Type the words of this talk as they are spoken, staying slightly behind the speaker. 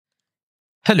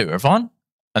Hello everyone,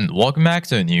 and welcome back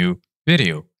to a new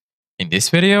video. In this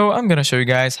video, I'm gonna show you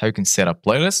guys how you can set up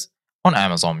playlists on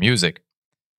Amazon Music.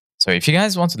 So if you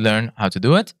guys want to learn how to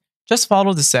do it, just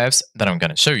follow the steps that I'm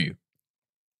gonna show you.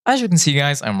 As you can see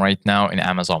guys, I'm right now in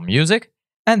Amazon Music,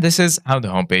 and this is how the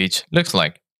homepage looks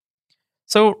like.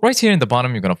 So right here in the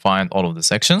bottom, you're gonna find all of the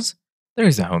sections. There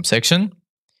is the home section.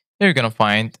 Here you're gonna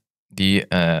find the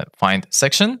find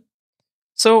section.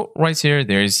 So right here,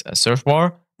 there is a search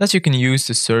bar that you can use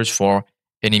to search for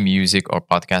any music or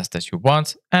podcast that you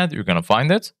want, and you're gonna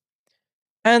find it.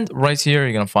 And right here,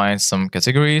 you're gonna find some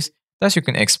categories that you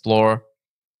can explore.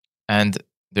 And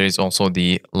there is also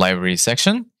the library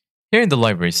section. Here in the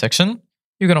library section,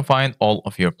 you're gonna find all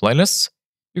of your playlists.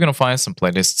 You're gonna find some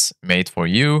playlists made for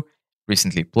you,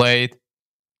 recently played.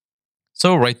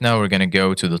 So right now, we're gonna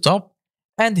go to the top.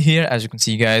 And here, as you can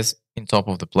see, guys, in top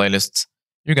of the playlists,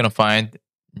 you're gonna find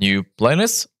new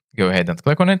playlists. Go ahead and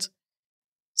click on it.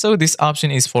 So this option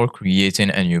is for creating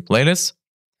a new playlist.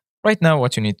 Right now,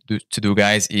 what you need to do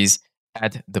guys, is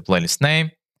add the playlist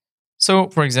name. So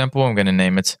for example, I'm going to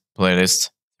name it playlist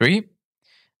 3.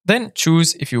 Then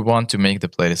choose if you want to make the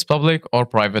playlist public or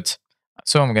private.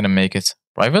 So I'm going to make it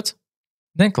private.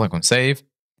 Then click on save.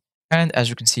 And as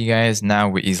you can see guys, now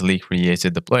we easily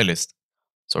created the playlist.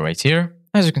 So right here,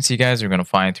 as you can see guys, you're going to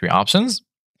find 3 options.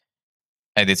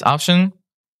 Edit option,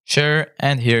 share,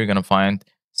 and here you're going to find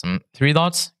some 3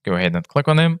 dots. Go ahead and click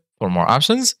on them for more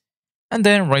options. And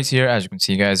then right here, as you can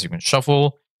see guys, you can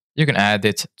shuffle, you can add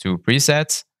it to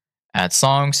presets, add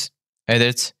songs,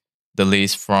 edit,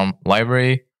 delete from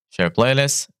library, share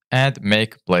playlists, and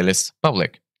make playlists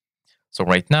public. So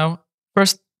right now,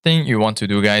 first thing you want to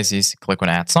do guys is click on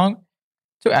add song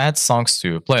to add songs to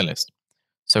your playlist.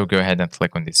 So go ahead and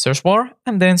click on the search bar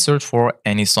and then search for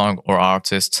any song or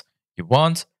artist you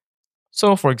want.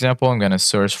 So for example, I'm going to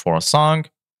search for a song.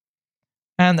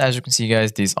 And as you can see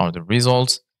guys, these are the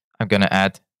results. I'm going to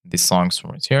add these songs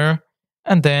right here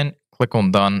and then click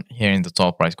on done here in the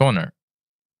top right corner.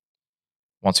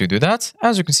 Once you do that,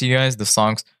 as you can see guys, the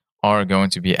songs are going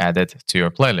to be added to your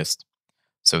playlist.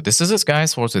 So this is it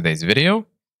guys for today's video.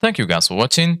 Thank you guys for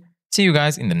watching. See you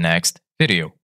guys in the next video.